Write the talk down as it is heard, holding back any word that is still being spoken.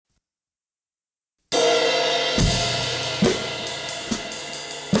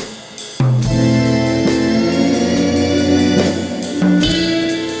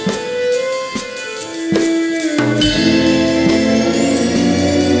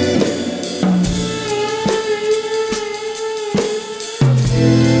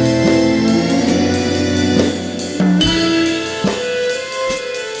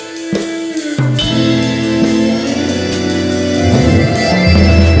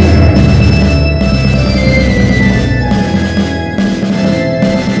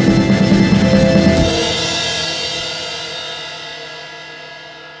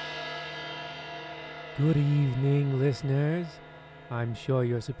sure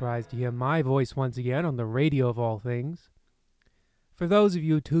you're surprised to hear my voice once again on the radio of all things. For those of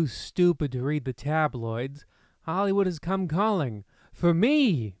you too stupid to read the tabloids, Hollywood has come calling. For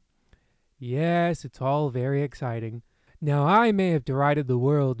me! Yes, it's all very exciting. Now, I may have derided the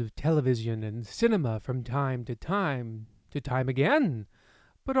world of television and cinema from time to time again,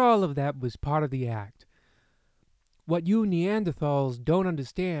 but all of that was part of the act. What you Neanderthals don't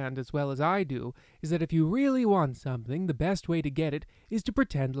understand as well as I do is that if you really want something, the best way to get it is to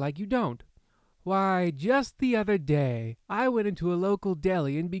pretend like you don't. Why, just the other day, I went into a local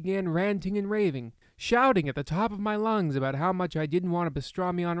deli and began ranting and raving, shouting at the top of my lungs about how much I didn't want a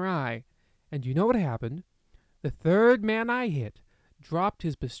pastrami on rye. And you know what happened? The third man I hit dropped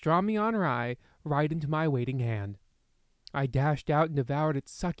his pastrami on rye right into my waiting hand. I dashed out and devoured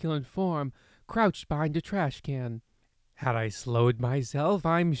its succulent form, crouched behind a trash can. Had I slowed myself,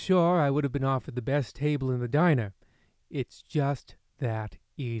 I'm sure I would have been offered the best table in the diner. It's just that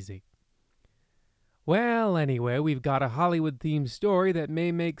easy. Well, anyway, we've got a Hollywood-themed story that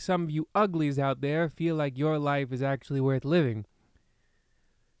may make some of you uglies out there feel like your life is actually worth living.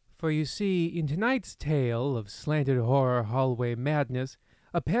 For you see, in tonight's tale of slanted horror hallway madness,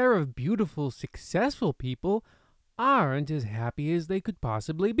 a pair of beautiful, successful people aren't as happy as they could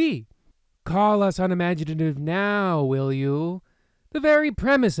possibly be. Call us unimaginative now, will you? The very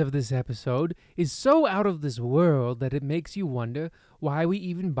premise of this episode is so out of this world that it makes you wonder why we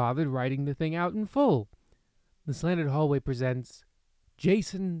even bothered writing the thing out in full. The Slanted Hallway presents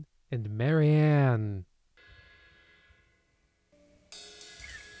Jason and Maryanne.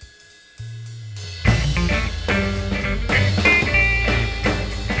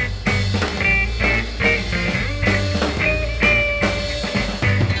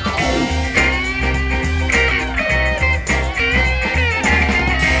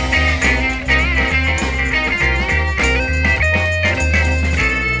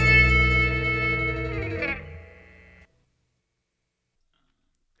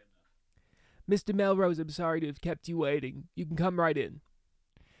 Mr. Melrose, I'm sorry to have kept you waiting. You can come right in.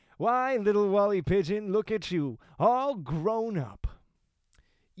 Why, little Wally Pigeon, look at you, all grown up.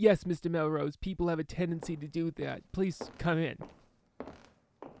 Yes, Mr. Melrose, people have a tendency to do that. Please come in.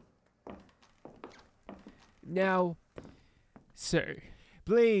 Now, sir.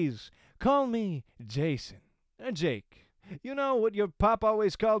 Please, call me Jason. Jake. You know what your pop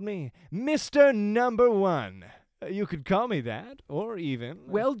always called me? Mr. Number One. You could call me that, or even...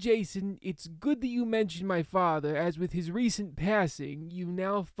 Well, Jason, it's good that you mentioned my father, as with his recent passing, you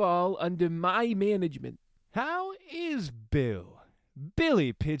now fall under my management. How is Bill?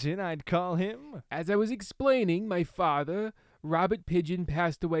 Billy Pigeon, I'd call him. As I was explaining, my father, Robert Pigeon,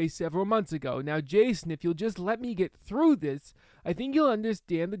 passed away several months ago. Now, Jason, if you'll just let me get through this, I think you'll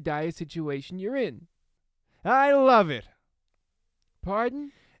understand the dire situation you're in. I love it.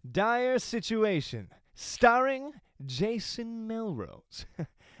 Pardon? Dire Situation. Starring Jason Melrose.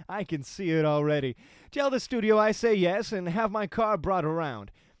 I can see it already. Tell the studio I say yes and have my car brought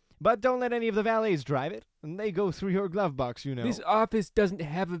around. But don't let any of the valets drive it. They go through your glove box, you know. This office doesn't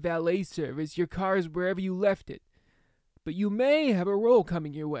have a valet service. Your car is wherever you left it. But you may have a role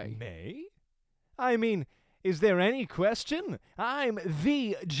coming your way. May? I mean, is there any question? I'm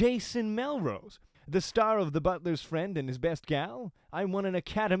the Jason Melrose, the star of The Butler's Friend and His Best Gal. I won an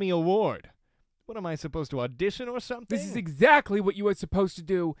Academy Award. What am I supposed to audition or something? This is exactly what you are supposed to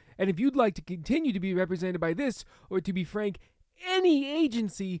do. And if you'd like to continue to be represented by this, or to be frank, any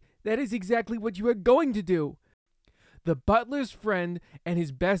agency, that is exactly what you are going to do. The Butler's Friend and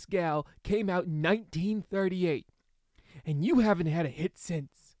His Best Gal came out in 1938. And you haven't had a hit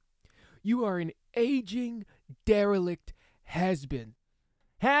since. You are an aging, derelict has-been.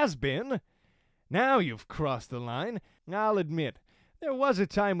 Has-been? Now you've crossed the line. I'll admit, there was a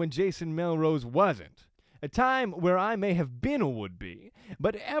time when Jason Melrose wasn't. A time where I may have been a would-be.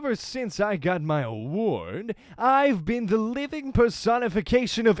 But ever since I got my award, I've been the living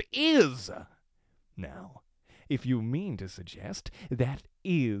personification of is. Now, if you mean to suggest that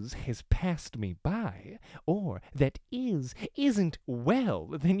is has passed me by, or that is isn't well,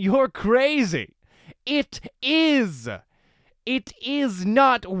 then you're crazy. It is. It is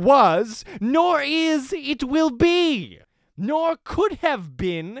not was, nor is it will be. Nor could have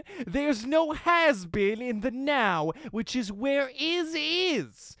been. There's no has been in the now, which is where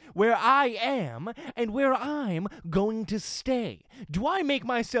is, where I am, and where I'm going to stay. Do I make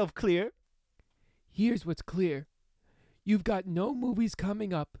myself clear? Here's what's clear. You've got no movies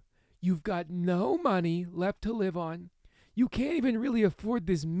coming up. You've got no money left to live on. You can't even really afford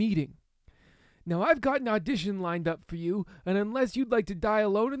this meeting. Now, I've got an audition lined up for you, and unless you'd like to die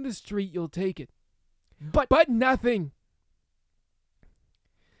alone in the street, you'll take it. But nothing.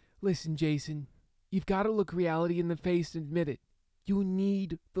 Listen, Jason, you've got to look reality in the face and admit it. You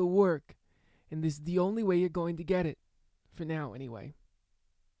need the work, and this is the only way you're going to get it. For now, anyway.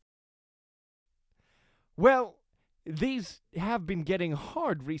 Well, these have been getting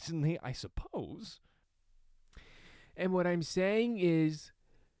hard recently, I suppose. And what I'm saying is,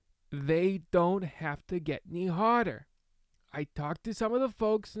 they don't have to get any harder. I talked to some of the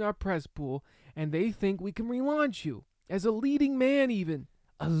folks in our press pool, and they think we can relaunch you. As a leading man, even.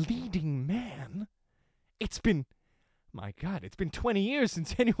 A leading man? My God, it's been 20 years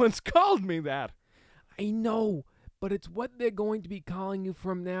since anyone's called me that. I know, but it's what they're going to be calling you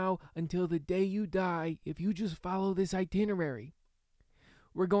from now until the day you die if you just follow this itinerary.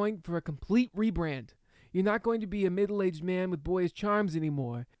 We're going for a complete rebrand. You're not going to be a middle-aged man with boyish charms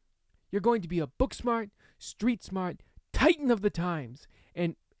anymore. You're going to be a book-smart, street-smart, titan of the times,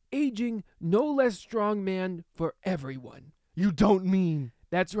 and aging, no less strong man for everyone. You don't mean...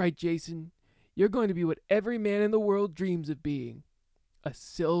 That's right, Jason. You're going to be what every man in the world dreams of being. A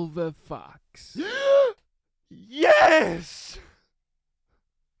silver fox. Yes!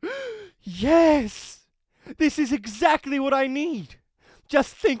 Yes! This is exactly what I need.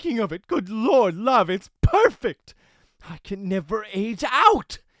 Just thinking of it, good Lord, love, it's perfect. I can never age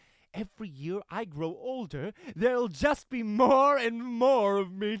out. Every year I grow older, there'll just be more and more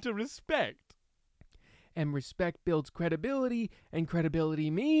of me to respect. And respect builds credibility, and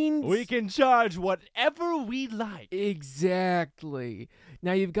credibility means... we can charge whatever we like. Exactly.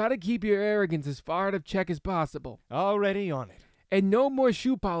 Now you've got to keep your arrogance as far out of check as possible. Already on it. And no more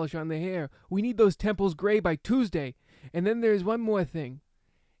shoe polish on the hair. We need those temples gray by Tuesday. And then there's one more thing.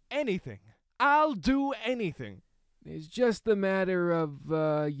 Anything. I'll do anything. It's just the matter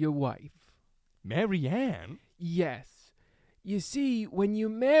of your wife. Maryanne? Yes. You see, when you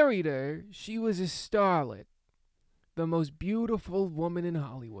married her, she was a starlet. The most beautiful woman in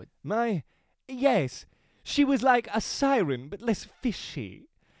Hollywood. Yes, she was like a siren, but less fishy.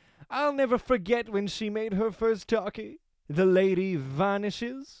 I'll never forget when she made her first talkie. The Lady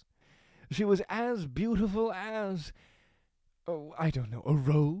Vanishes. She was as beautiful as, I don't know, a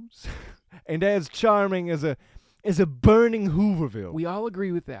rose? And as charming as a burning Hooverville. We all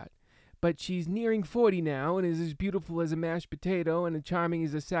agree with that. But she's nearing 40 now and is as beautiful as a mashed potato and as charming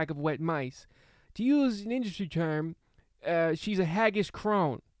as a sack of wet mice. To use an industry term, she's a haggish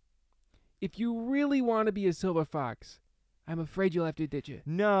crone. If you really want to be a silver fox, I'm afraid you'll have to ditch it.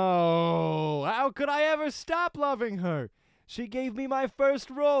 No! How could I ever stop loving her? She gave me my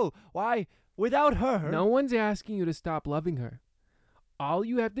first role. Why, without her... No one's asking you to stop loving her. All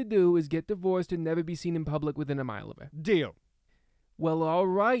you have to do is get divorced and never be seen in public within a mile of her. Deal. Well, all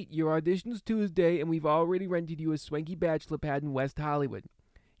right. Your audition's Tuesday, and we've already rented you a swanky bachelor pad in West Hollywood.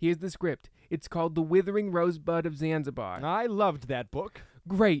 Here's the script. It's called The Withering Rosebud of Zanzibar. I loved that book.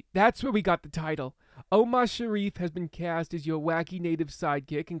 Great. That's where we got the title. Omar Sharif has been cast as your wacky native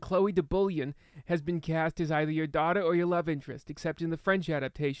sidekick, and Chloe DeBullion has been cast as either your daughter or your love interest, except in the French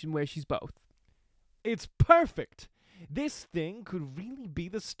adaptation where she's both. It's perfect. This thing could really be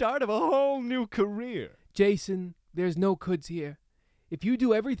the start of a whole new career. Jason, there's no coulds here. If you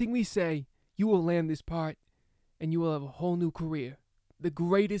do everything we say, you will land this part, and you will have a whole new career. The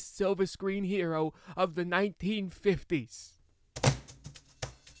greatest silver screen hero of the 1950s.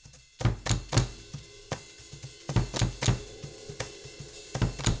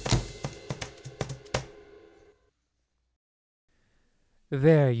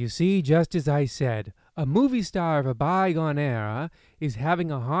 There, you see, just as I said, a movie star of a bygone era is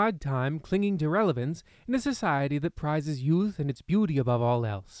having a hard time clinging to relevance in a society that prizes youth and its beauty above all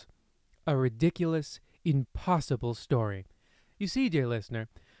else. A ridiculous, impossible story. You see, dear listener,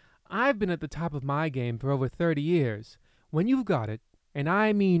 I've been at the top of my game for over 30 years. When you've got it, and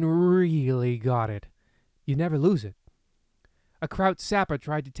I mean really got it, you never lose it. A Kraut sapper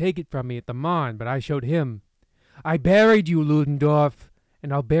tried to take it from me at the Marne, but I showed him. I buried you, Ludendorff,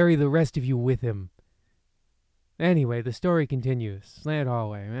 and I'll bury the rest of you with him. Anyway, the story continues. Slant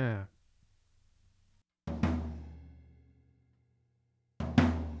hallway, yeah.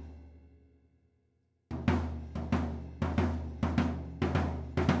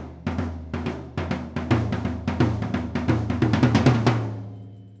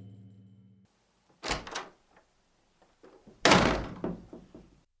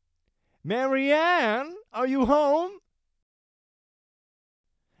 Maryanne, are you home?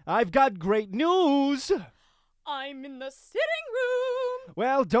 I've got great news. I'm in the sitting room.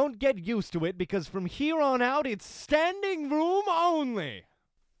 Well, don't get used to it, because from here on out, it's standing room only.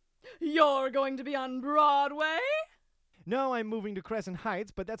 You're going to be on Broadway? No, I'm moving to Crescent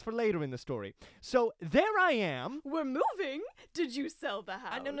Heights, but that's for later in the story. So there I am. We're moving? Did you sell the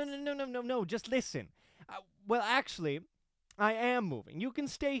house? No, just listen. Well, actually, I am moving. You can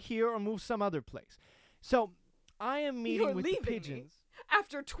stay here or move some other place. So I am meeting You're with leaving the pigeons. me?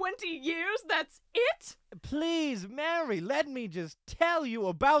 After 20 years, that's it? Please, Mary, let me just tell you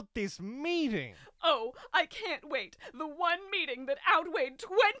about this meeting. Oh, I can't wait. The one meeting that outweighed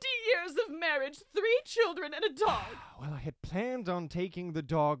 20 years of marriage, 3 children, and a dog. Well, I had planned on taking the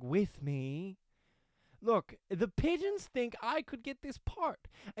dog with me. Look, the pigeons think I could get this part.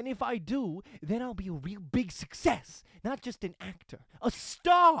 And if I do, then I'll be a real big success. Not just an actor, a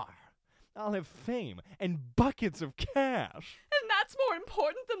star. I'll have fame and buckets of cash. And that's more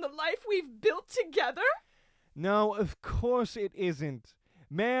important than the life we've built together? No, of course it isn't.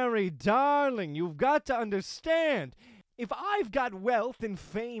 Mary, darling, you've got to understand. If I've got wealth and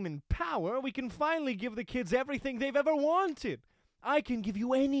fame and power, we can finally give the kids everything they've ever wanted. I can give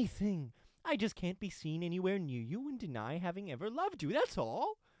you anything. I just can't be seen anywhere near you and deny having ever loved you, that's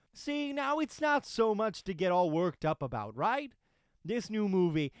all. See, now it's not so much to get all worked up about, right? This new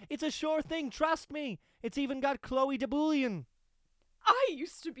movie, it's a sure thing, trust me. It's even got Chloe DeBouillon. I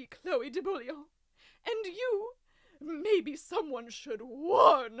used to be Chloe DeBouillon. And you? Maybe someone should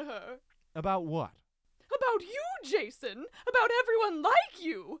warn her. About what? About you, Jason. About everyone like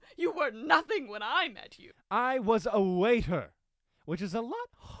you. You were nothing when I met you. I was a waiter, which is a lot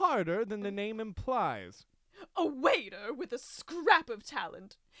harder than the name implies. A waiter with a scrap of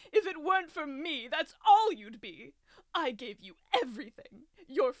talent. If it weren't for me, that's all you'd be. I gave you everything.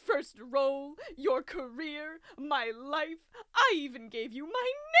 Your first role, your career, my life. I even gave you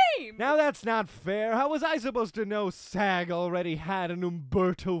my name. Now that's not fair. How was I supposed to know SAG already had an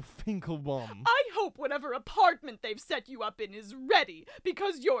Umberto Finkelbaum? I hope whatever apartment they've set you up in is ready,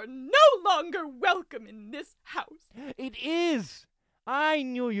 because you're no longer welcome in this house. It is. I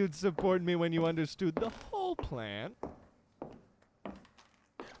knew you'd support me when you understood the whole plan.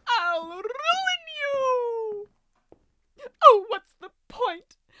 I'll ruin you! Oh, what's the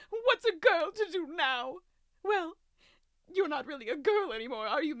point? What's a girl to do now? Well, you're not really a girl anymore,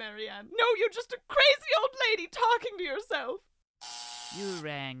 are you, Maryanne? No, you're just a crazy old lady talking to yourself. You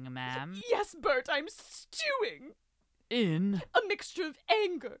rang, ma'am. Yes, Bert, I'm stewing. In? A mixture of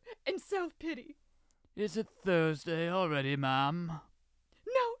anger and self-pity. Is it Thursday already, ma'am?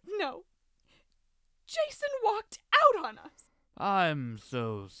 No. Jason walked out on us. I'm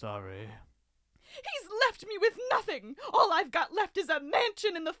so sorry. He's left me with nothing. All I've got left is a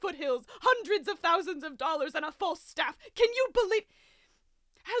mansion in the foothills, hundreds of thousands of dollars, and a full staff. Can you believe?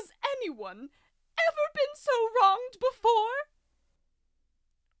 Has anyone ever been so wronged before?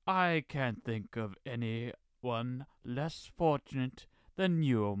 I can't think of anyone less fortunate than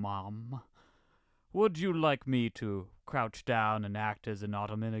you, Mom. Would you like me to crouch down and act as an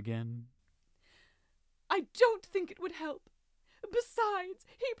ottoman again? I don't think it would help. Besides,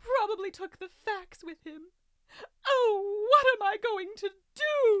 he probably took the facts with him. Oh, what am I going to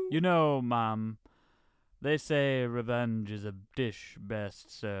do? You know, Mom, they say revenge is a dish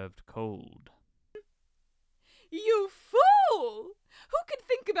best served cold. You fool! Who could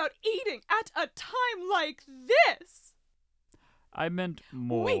think about eating at a time like this? I meant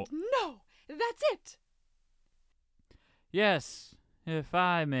more. Wait, no! That's it! Yes, if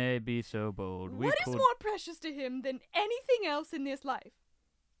I may be so bold, What is more precious to him than anything else in this life?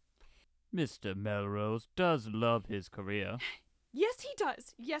 Mr. Melrose does love his career. Yes, he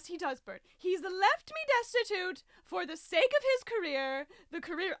does. Yes, he does, Bert. He's left me destitute for the sake of his career, the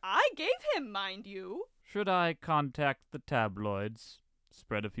career I gave him, mind you. Should I contact the tabloids?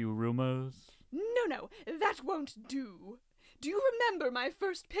 Spread a few rumors? No, that won't do. Do you remember my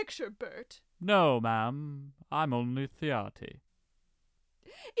first picture, Bert? No, ma'am. I'm only 30.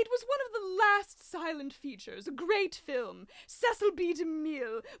 It was one of the last silent features, a great film. Cecil B.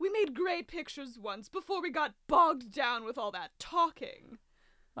 DeMille. We made great pictures once before we got bogged down with all that talking.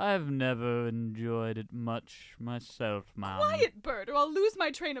 I've never enjoyed it much myself, ma'am. Quiet, Bert, or I'll lose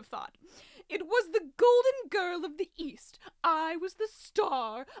my train of thought. It was the golden girl of the East. I was the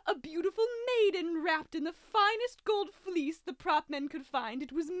star, a beautiful maiden wrapped in the finest gold fleece the prop men could find.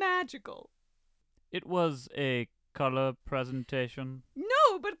 It was magical. It was a color presentation?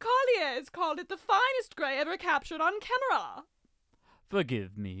 No, but Collier's called it the finest gray ever captured on camera.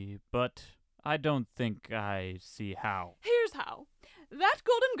 Forgive me, but I don't think I see how. Here's how. That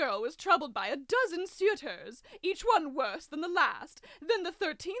golden girl was troubled by a dozen suitors, each one worse than the last. Then the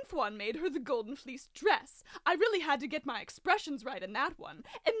 13th one made her the golden fleece dress. I really had to get my expressions right in that one.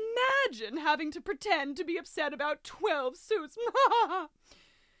 Imagine having to pretend to be upset about 12 suits.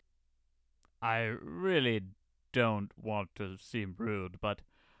 I really don't want to seem rude, but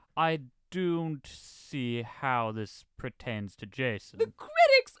I don't see how this pertains to Jason. The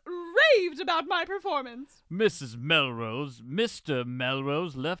critics raved about my performance. Mrs. Melrose, Mr.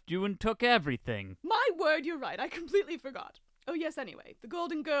 Melrose left you and took everything. My word, you're right. I completely forgot. Oh, yes, anyway. The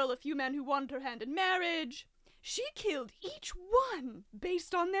Golden Girl, a few men who wanted her hand in marriage. She killed each one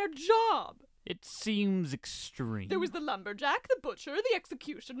based on their job. It seems extreme. There was the lumberjack, the butcher, the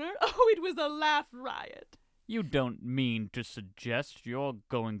executioner. Oh, it was a laugh riot. You don't mean to suggest you're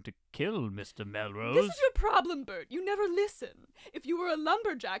going to kill Mr. Melrose? This is your problem, Bert. You never listen. If you were a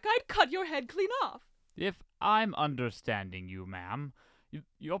lumberjack, I'd cut your head clean off. If I'm understanding you, ma'am,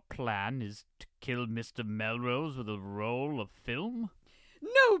 your plan is to kill Mr. Melrose with a roll of film?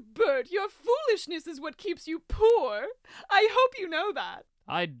 No, Bert, your foolishness is what keeps you poor. I hope you know that.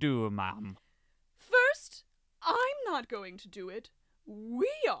 I do, ma'am. First, I'm not going to do it. We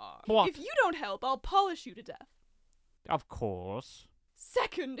are. What? If you don't help, I'll polish you to death. Of course.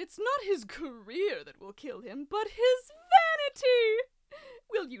 Second, it's not his career that will kill him, but his vanity.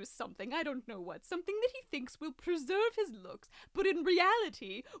 We'll use something, I don't know what, something that he thinks will preserve his looks, but in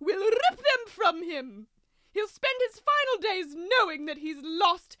reality will rip them from him. He'll spend his final days knowing that he's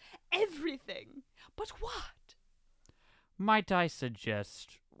lost everything. But what? Might I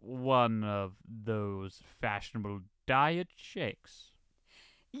suggest one of those fashionable diet shakes?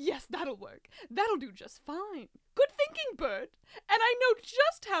 Yes, that'll work. That'll do just fine. Good thinking, Bert. And I know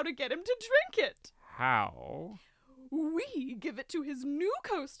just how to get him to drink it. How? We give it to his new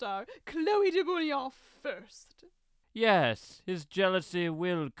co-star, Chloe de Bouillon, first. Yes, his jealousy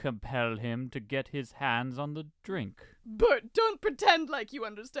will compel him to get his hands on the drink. Bert, don't pretend like you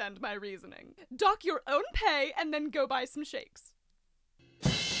understand my reasoning. Dock your own pay and then go buy some shakes.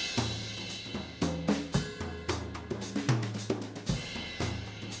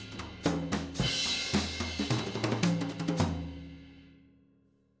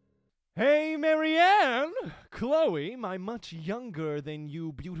 Hey, Maryanne! Chloe, my much younger than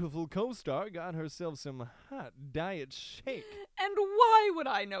you beautiful co-star, got herself some hot diet shake. And why would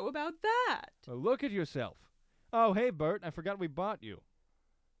I know about that? Well, look at yourself. Oh, hey, Bert, I forgot we bought you.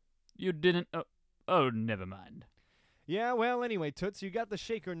 You didn't... Oh, never mind. Yeah, well, anyway, Toots, you got the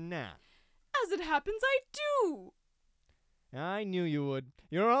shake or not? As it happens, I do. I knew you would.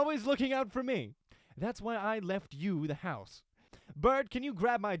 You're always looking out for me. That's why I left you the house. Bert, can you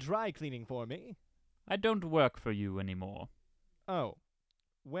grab my dry cleaning for me? I don't work for you anymore. Oh,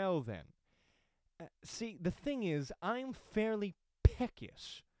 well then. See, the thing is, I'm fairly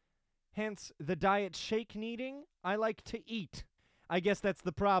peckish. Hence, the diet shake needing, I like to eat. I guess that's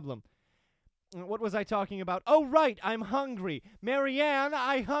the problem. What was I talking about? Oh, right, I'm hungry. Maryanne,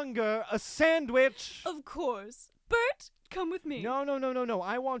 I hunger a sandwich. Of course. Bert, come with me. No.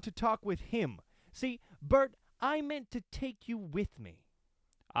 I want to talk with him. See, Bert, I meant to take you with me.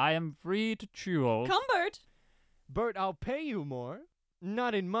 I am free to choose. Come, Bert. Bert, I'll pay you more.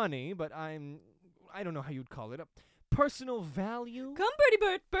 Not in money, but I don't know how you'd call it. A personal value? Come, Bertie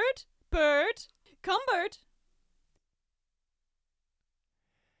Bert. Bert. Bert. Come, Bert.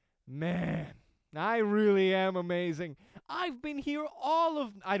 Man, I really am amazing. I've been here all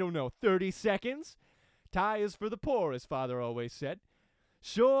of, 30 seconds. Tie is for the poor, as Father always said.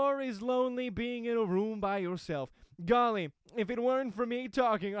 Sure is lonely being in a room by yourself. Golly, if it weren't for me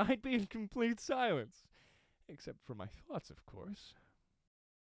talking, I'd be in complete silence. Except for my thoughts, of course.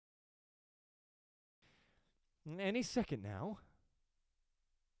 Any second now.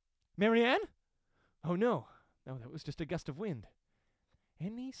 Maryanne? Oh, no. No, that was just a gust of wind.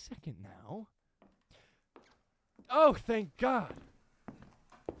 Any second now. Oh, thank God.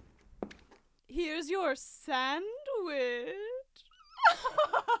 Here's your sandwich.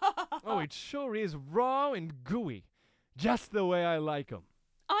 Oh, it sure is raw and gooey. Just the way I like 'em.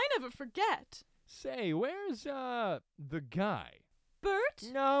 I never forget. Say, where's, the guy?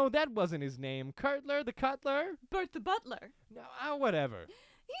 Bert? No, that wasn't his name. Cutler, the Cutler? Bert the butler. No, whatever.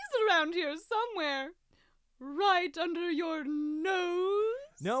 He's around here somewhere. Right under your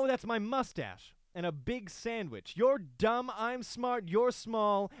nose. No, that's my mustache. And a big sandwich. You're dumb, I'm smart, you're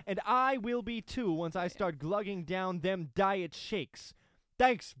small, and I will be too once I start glugging down them diet shakes.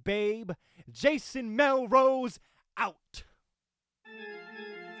 Thanks, babe. Jason Melrose, out.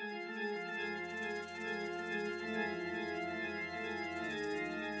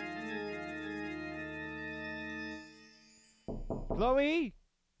 Chloe?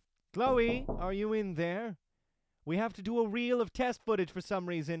 Chloe, are you in there? We have to do a reel of test footage for some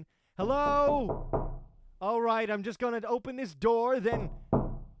reason. Hello? All right, I'm just gonna open this door, then...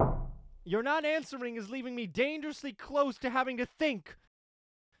 You're not answering is leaving me dangerously close to having to think.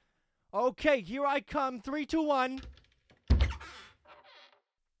 Okay, here I come. 3, 2, 1.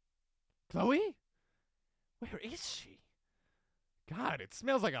 Chloe? Where is she? God, it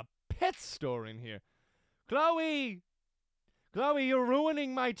smells like a pet store in here. Chloe! Chloe, you're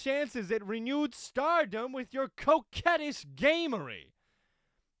ruining my chances at renewed stardom with your coquettish gamery.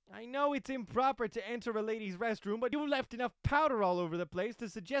 I know it's improper to enter a lady's restroom, but you left enough powder all over the place to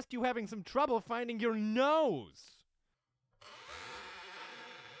suggest you having some trouble finding your nose.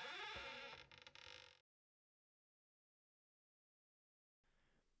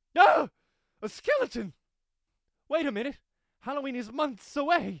 Ah! A skeleton! Wait a minute. Halloween is months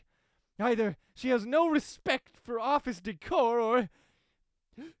away. Either she has no respect for office decor or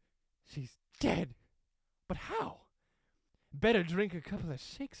she's dead. But how? Better drink a couple of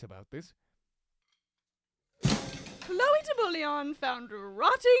shakes about this. Chloe de Bouillon found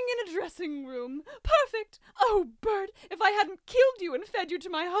rotting in a dressing room. Perfect! Oh, Bert, if I hadn't killed you and fed you to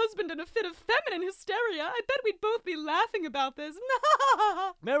my husband in a fit of feminine hysteria, I bet we'd both be laughing about this.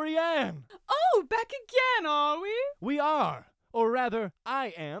 Maryanne! Oh, back again, are we? We are. Or rather, I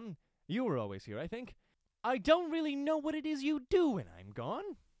am. You were always here, I think. I don't really know what it is you do when I'm gone.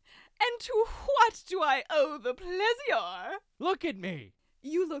 And to what do I owe the pleasure? Look at me.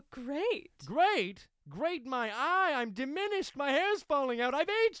 You look great. Great? Great my eye. I'm diminished. My hair's falling out. I've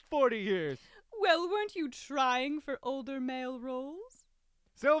aged 40 years. Well, weren't you trying for older male roles?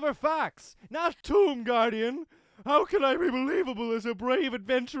 Silver Fox, not Tomb Guardian. How can I be believable as a brave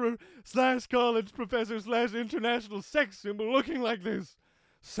adventurer / college professor / international sex symbol looking like this?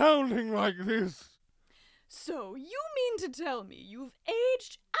 Sounding like this? So you mean to tell me you've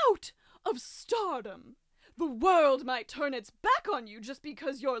aged out of stardom? The world might turn its back on you just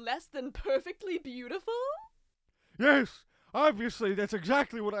because you're less than perfectly beautiful? Yes, obviously that's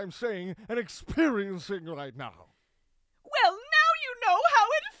exactly what I'm saying and experiencing right now. Well, now you know how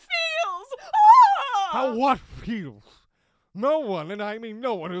it feels! Ah! How what feels? No one, and I mean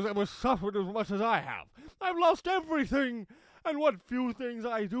no one, has ever suffered as much as I have. I've lost everything, and what few things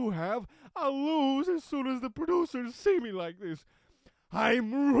I do have, I'll lose as soon as the producers see me like this.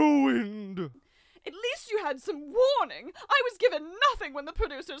 I'm ruined. At least you had some warning. I was given nothing when the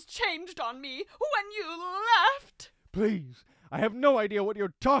producers changed on me, when you left. Please, I have no idea what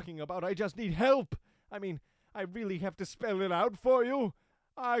you're talking about. I just need help. I mean, I really have to spell it out for you.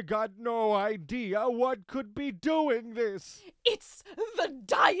 I got no idea what could be doing this. It's the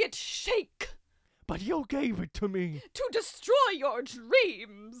diet shake. But you gave it to me. To destroy your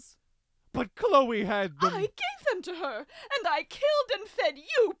dreams. But Chloe had them. I gave them to her, and I killed and fed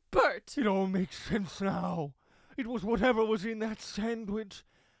you, Bert. It all makes sense now. It was whatever was in that sandwich.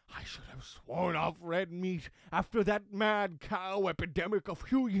 I should have sworn off red meat after that mad cow epidemic a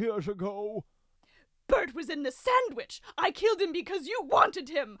few years ago. Bert was in the sandwich. I killed him because you wanted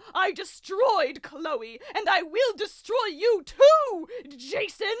him. I destroyed Chloe, and I will destroy you too,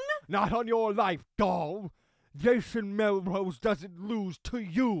 Jason. Not on your life, doll. Jason Melrose doesn't lose to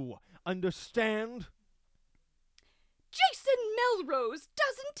you. Understand? Jason Melrose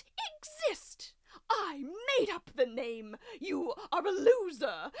doesn't exist. I made up the name. You are a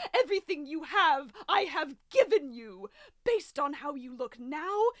loser. Everything you have, I have given you. Based on how you look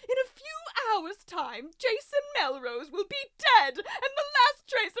now, in a few hours' time, Jason Melrose will be dead, and the last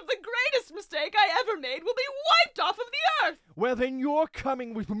trace of the greatest mistake I ever made will be wiped off of the earth. Well, then you're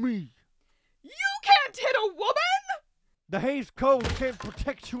coming with me. You can't hit a woman! The Hays Code can't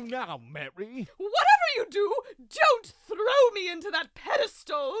protect you now, Mary. Whatever you do, don't throw me into that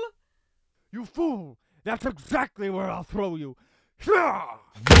pedestal! You fool! That's exactly where I'll throw you.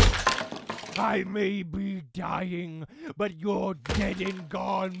 I may be dying, but you're dead and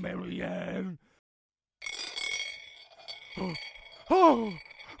gone, Maryanne. Oh,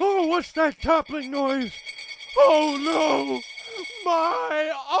 what's that toppling noise? Oh no!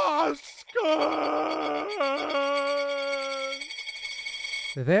 My Oscar!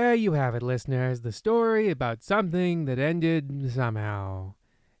 There you have it, listeners. The story about something that ended somehow.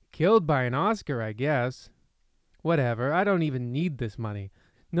 Killed by an Oscar, I guess. Whatever, I don't even need this money.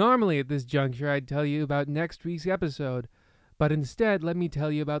 Normally at this juncture I'd tell you about next week's episode, but instead let me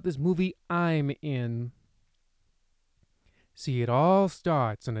tell you about this movie I'm in. See, it all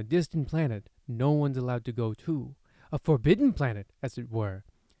starts on a distant planet no one's allowed to go to. A forbidden planet, as it were.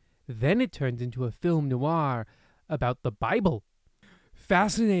 Then it turns into a film noir about the Bible.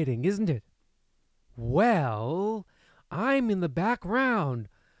 Fascinating, isn't it? Well, I'm in the background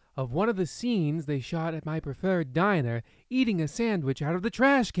of one of the scenes they shot at my preferred diner, eating a sandwich out of the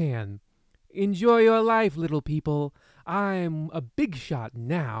trash can. Enjoy your life, little people. I'm a big shot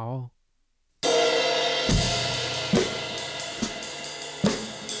now.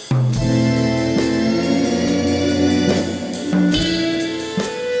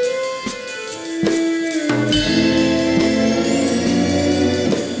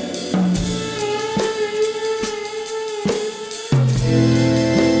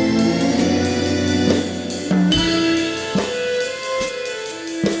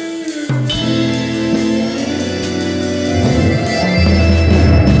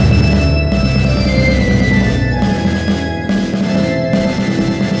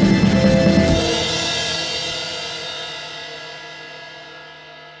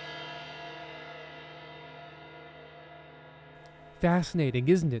 Fascinating,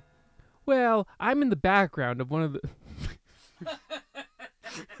 isn't it? Well, I'm in the background of one of the...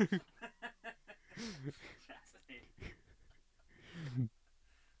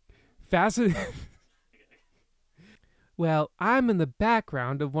 Fascinating. Well, I'm in the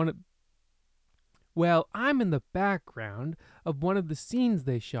background of one of... Well, I'm in the background of one of the scenes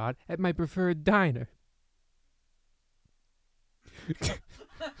they shot at my preferred diner. It's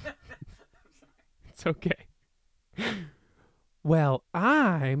okay. Well,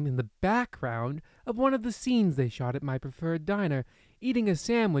 I'm in the background of one of the scenes they shot at my preferred diner, eating a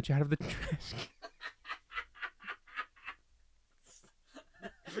sandwich out of the trash can.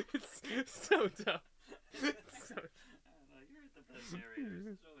 It's so tough. It's so... I don't know, you're the best narrators.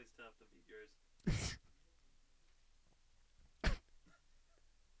 It's always tough to beat yours.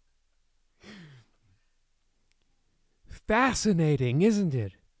 Fascinating, isn't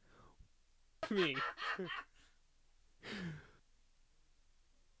it? Me.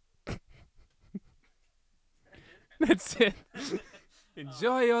 That's it.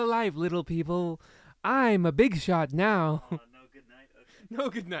 Enjoy your life, little people. I'm a big shot now. No good night? Okay. No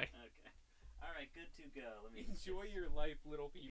good night. Okay. Alright, good to go. Let me Enjoy your life, little people.